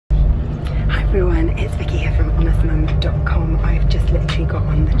everyone, it's Vicky here from honestmum.com. I've just literally got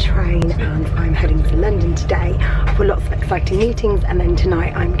on the train and I'm heading to London today for lots of exciting meetings, and then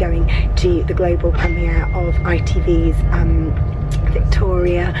tonight I'm going to the global premiere of ITV's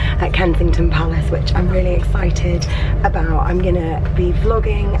Victoria at Kensington Palace, which I'm really excited about. I'm gonna be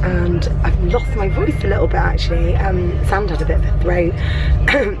vlogging and I've lost my voice a little bit actually. Sam had a bit of a throat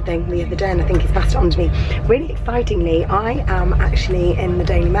thing the other day and I think he's passed it on to me. Really excitingly, I am actually in the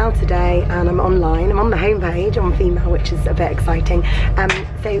Daily Mail today and I'm online. I'm on the homepage on Female, which is a bit exciting.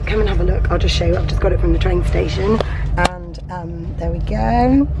 So come and have a look. I'll just show you. I've just got it from the train station and there we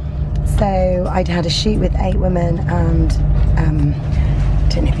go. So I'd had a shoot with 8 women and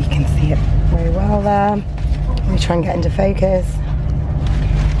don't know if you can see it very well there. Let me try and get into focus.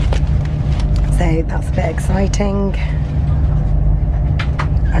 So that's a bit exciting.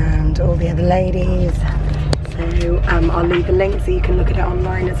 And all the other ladies. So I'll leave a link so you can look at it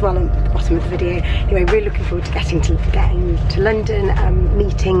online as well at the bottom of the video. Anyway, really looking forward to getting to London,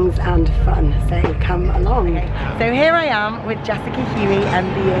 meetings and fun. So come along. So here I am with Jessica Huey,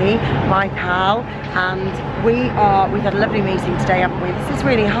 MBE, my pal, and we've had a lovely meeting today, haven't we? This is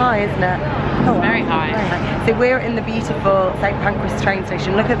really high, isn't it? Oh, very high. Very high. So we're in the beautiful St Pancras train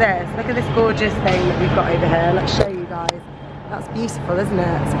station. Look at this. Look at this gorgeous thing that we've got over here. Let's show you guys. That's beautiful, isn't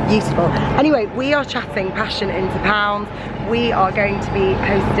it? It's beautiful. Anyway, we are chatting Passion into Pounds. We are going to be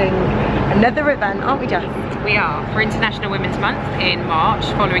hosting another event, aren't we, Jess? We are, for International Women's Month in March,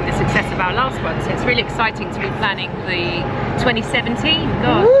 following the success of our last one. So it's really exciting to be planning the 2017.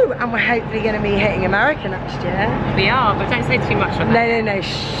 God. Woo! And we're hopefully going to be hitting America next year. We are, but don't say too much on that. No,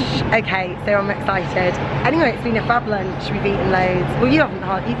 shh. Okay, so I'm excited. Anyway, it's been a fab lunch. We've eaten loads. Well, you've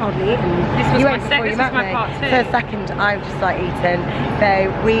hardly eaten. This was my part too. For a second, I've just like eaten. So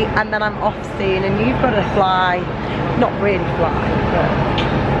and then I'm off soon, and you've got to fly. Not really fly,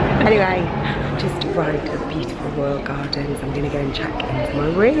 but anyway, just arrived at the beautiful Royal Gardens. I'm going to go and check into my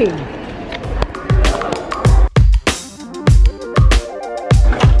room.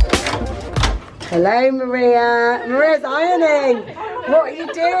 Hello, Maria. Maria's ironing. What are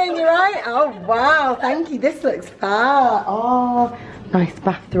you doing? You right? Oh wow, thank you. This looks fab. Oh, nice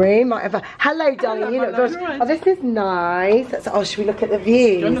bathroom. Hello, darling. You look good. Oh, this is nice. Should we look at the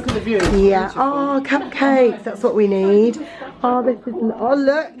views? Look at the views. Yeah. Oh, cupcakes. That's what we need. Oh, this is. Oh,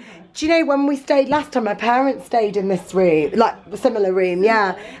 look. Do you know when we stayed last time? My parents stayed in this room, like a similar room,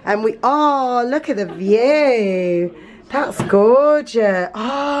 yeah. And oh, look at the view. That's gorgeous.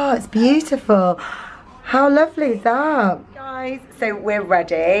 Oh, it's beautiful. How lovely is that? Guys, so we're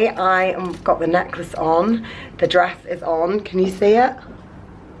ready. I've got the necklace on. The dress is on. Can you see it?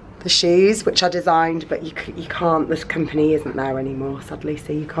 The shoes, which I designed, but you can't. This company isn't there anymore, sadly,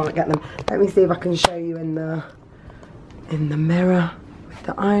 so you can't get them. Let me see if I can show you in the mirror with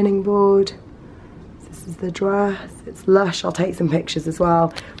the ironing board. This is the dress. It's lush. I'll take some pictures as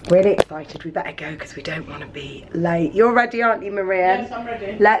well. Really excited. We better go because we don't want to be late. You're ready, aren't you, Maria? Yes, I'm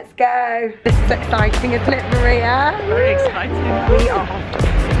ready. Let's go. This is exciting, isn't it, Maria? Very exciting. We are off to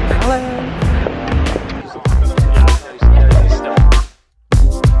Kensington Palace.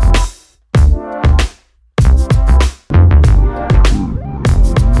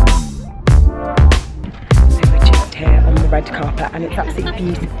 Red carpet, and it's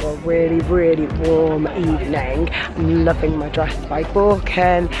absolutely beautiful. Really warm evening. I'm loving my dress by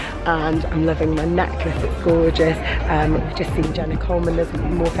Baukjen and I'm loving my necklace. It's gorgeous. We've just seen Jenna Coleman. There's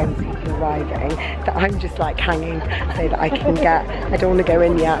more famous people arriving that I'm just like hanging so that I can get. I don't want to go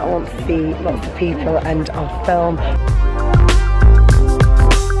in yet. I want to see lots of people and I'll film.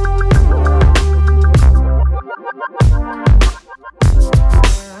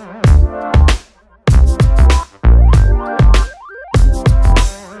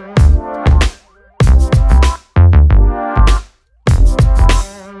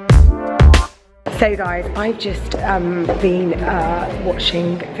 So guys, I've just been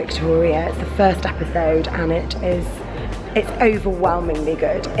watching Victoria. It's the first episode and it's overwhelmingly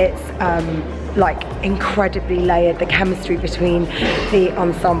good. It's like incredibly layered. The chemistry between the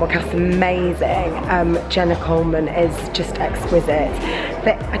ensemble cast is amazing. Jenna Coleman is just exquisite.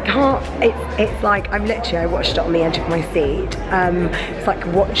 But I can't, it's like, I watched it on the edge of my seat. It's like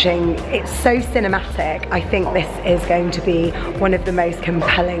watching, it's so cinematic. I think this is going to be one of the most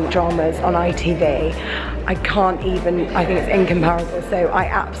compelling dramas on ITV. I think it's incomparable. So I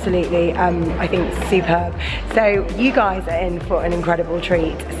absolutely, I think it's superb. So you guys are in for an incredible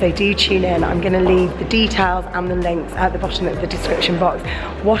treat. So do tune in. I'm going to leave the details and the links at the bottom of the description box.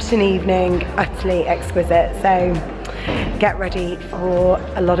 What an evening, utterly exquisite. So get ready for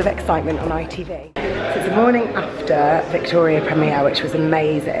a lot of excitement on ITV. So it's the morning after Victoria premiere, which was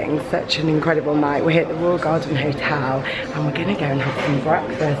amazing. Such an incredible night. We're here at the Royal Garden Hotel and we're gonna go and have some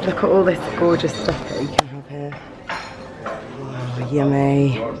breakfast. Look at all this gorgeous stuff that you can have here. Oh,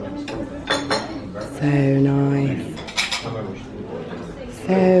 yummy. So nice.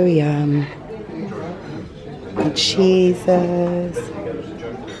 So yum. And cheeses.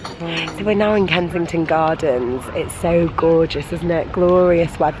 So we're now in Kensington Gardens. It's so gorgeous, isn't it?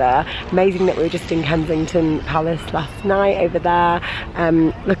 Glorious weather. Amazing that we were just in Kensington Palace last night over there.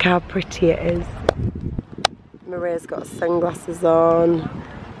 Look how pretty it is. Maria's got sunglasses on.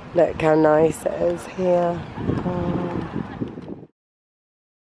 Look how nice it is here. Oh.